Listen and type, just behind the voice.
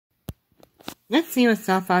let's see what's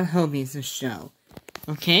up on Homies' show.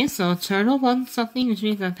 Okay, so Turtle won something, which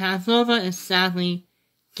means that Pavlova is sadly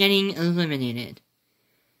getting eliminated.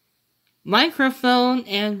 Microphone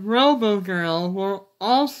and Robo-Girl were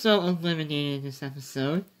also eliminated this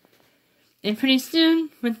episode. And pretty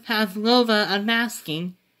soon, with Pavlova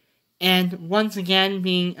unmasking, and once again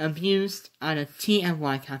being abused on a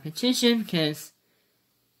TMY competition, because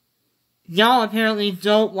y'all apparently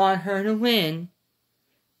don't want her to win,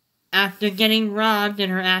 after getting robbed in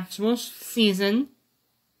her actual season,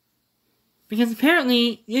 because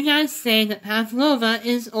apparently you guys say that Pavlova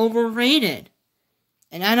is overrated.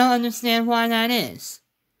 And I don't understand why that is.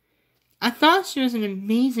 I thought she was an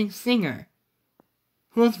amazing singer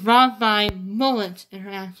who was robbed by Mullet in her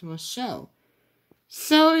actual show.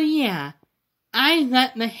 So yeah, I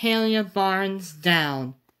let Mahalia Barnes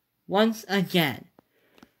down once again.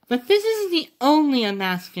 But this isn't the only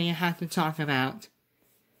unmasking I have to talk about.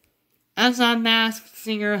 As on Masked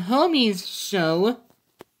Singer Homie's show,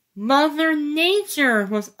 Mother Nature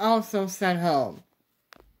was also sent home.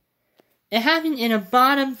 It happened in a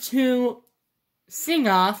bottom 2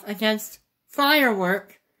 sing-off against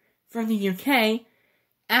Firework from the UK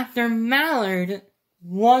after Mallard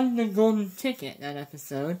won the golden ticket that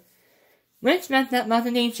episode, which meant that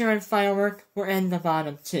Mother Nature and Firework were in the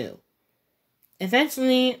bottom 2.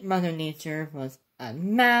 Eventually, Mother Nature was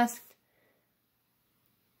unmasked,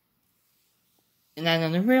 and then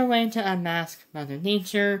on the real way to unmask Mother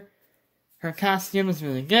Nature, her costume was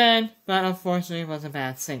really good, but unfortunately was a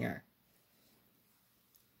bad singer.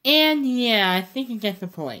 And yeah, I think you get the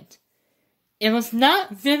point. It was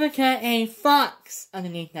not Vivica A. Fox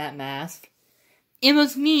underneath that mask. It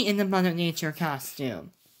was me in the Mother Nature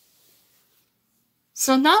costume.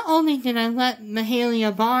 So not only did I let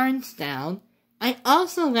Mahalia Barnes down, I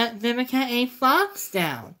also let Vivica A. Fox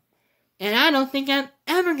down. And I don't think I'm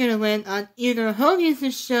ever gonna win on either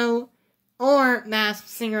Homies' show or Masked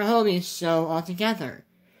Singer Homies' show altogether.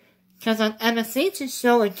 Because on MS6's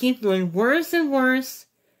show, it keeps doing worse and worse.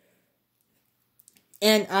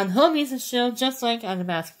 And on Homies' show, just like on the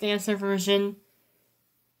Masked Dancer version,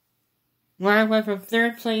 where I went from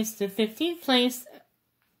 3rd place to 15th place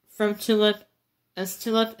from Tulip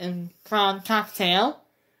and Prawn Cocktail,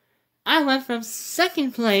 I went from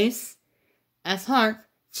 2nd place as Harp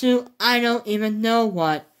to I don't even know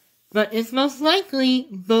what, but it's most likely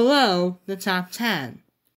below the top 10.